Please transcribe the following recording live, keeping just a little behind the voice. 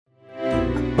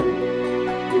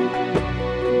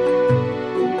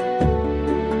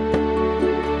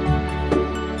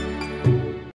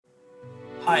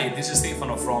this is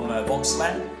Stefano from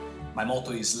VoxLab. My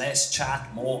motto is less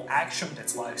chat, more action.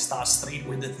 That's why I start straight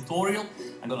with the tutorial.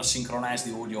 I'm gonna synchronize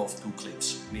the audio of two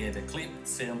clips. We have a clip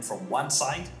filmed from one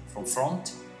side, from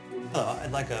front. Hello,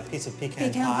 I'd like a piece of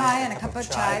pecan pie and a cup of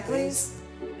chai, please.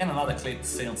 And another clip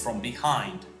filmed from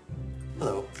behind.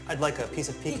 Hello, I'd like a piece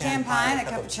of pecan pie and a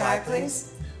cup of chai,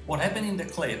 please. What happened in the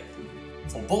clip,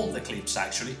 for both the clips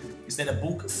actually, is that a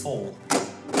book falls.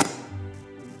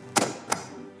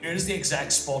 Here is the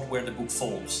exact spot where the book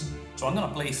falls. So I'm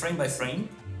gonna play frame by frame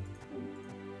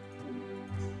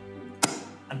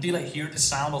until I hear the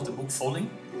sound of the book falling,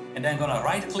 and then I'm gonna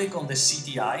right click on the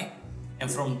CTI, and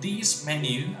from this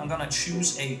menu I'm gonna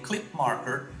choose a clip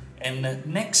marker and the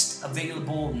next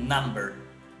available number.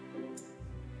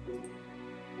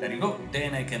 There you go.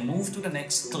 Then I can move to the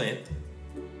next clip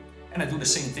and I do the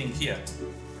same thing here.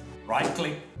 Right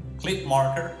click, clip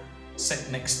marker, set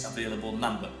next available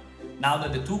number. Now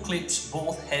that the two clips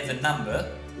both have a number,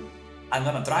 I'm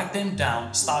gonna drag them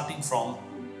down starting from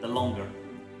the longer.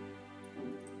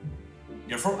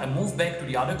 Therefore, I move back to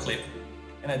the other clip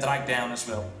and I drag down as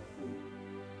well.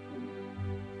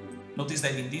 Notice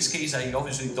that in this case I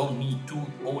obviously don't need two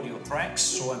audio tracks,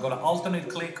 so I'm gonna alternate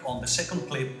click on the second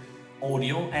clip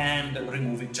audio and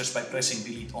remove it just by pressing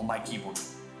delete on my keyboard.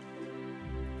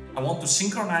 I want to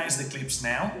synchronize the clips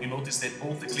now. You notice that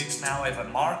both the clips now have a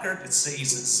marker that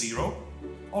says 0.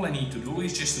 All I need to do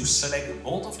is just to select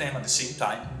both of them at the same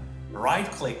time,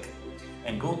 right click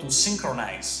and go to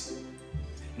Synchronize.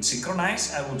 In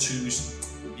Synchronize I will choose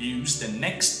use the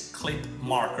next clip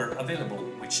marker available,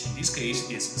 which in this case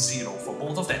is 0 for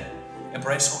both of them, and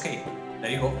press OK.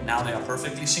 There you go, now they are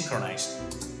perfectly synchronized.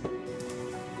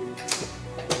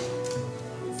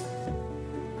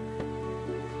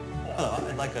 Hello,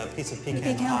 I'd like a piece of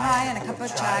pecan pie and a cup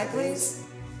of chai, please.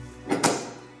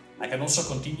 I can also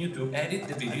continue to edit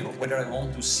the video, whether I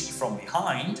want to see from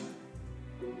behind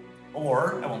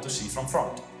or I want to see from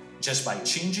front, just by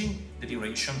changing the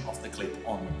duration of the clip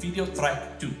on video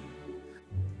track 2.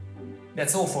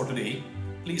 That's all for today.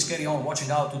 Please carry on watching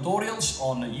our tutorials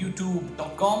on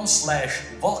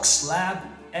youtube.com/VoxLab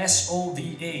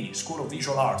SOVA, School of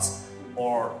Visual Arts,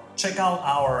 or check out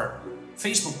our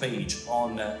Facebook page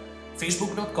on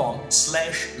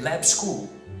facebook.com/labschool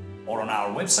or on our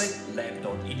website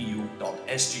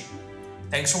lab.edu.sg.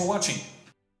 Thanks for watching.